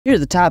Here are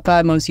the top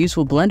 5 most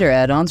useful Blender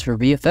add-ons for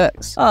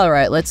VFX.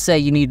 Alright, let's say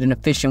you need an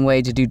efficient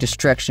way to do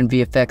destruction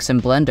VFX in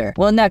Blender.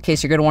 Well, in that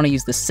case, you're going to want to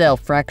use the Cell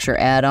Fracture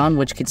add-on,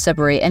 which can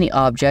separate any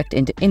object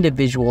into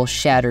individual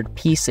shattered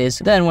pieces.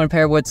 Then, when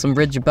paired with some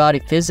rigid body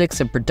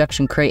physics and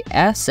ProductionCrate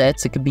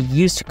assets, it can be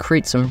used to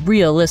create some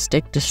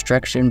realistic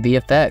destruction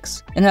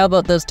VFX. And how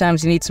about those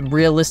times you need some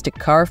realistic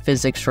car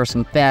physics for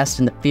some Fast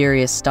and the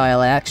Furious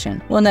style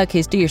action? Well, in that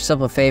case, do yourself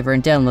a favor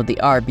and download the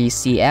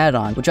RBC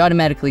add-on, which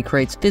automatically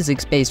creates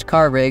physics-based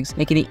car rigs,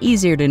 making it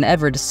easier than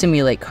ever to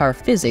simulate car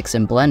physics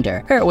in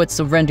Blender. Pair it with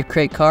some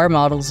render-crate car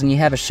models and you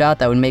have a shot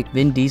that would make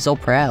Vin Diesel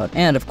proud.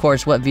 And of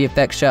course, what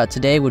VFX shot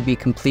today would be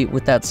complete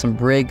without some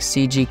rig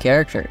CG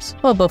characters?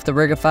 Well, both the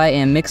Rigify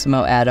and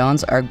Mixamo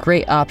add-ons are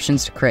great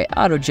options to create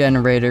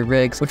auto-generated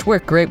rigs, which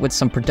work great with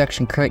some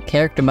ProductionCrate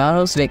character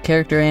models to make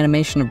character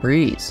animation a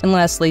breeze. And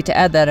lastly, to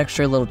add that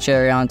extra little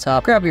cherry on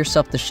top, grab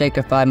yourself the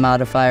Shakeify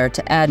modifier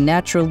to add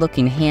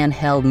natural-looking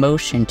handheld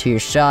motion to your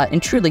shot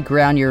and truly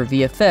ground your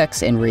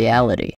VFX in reality.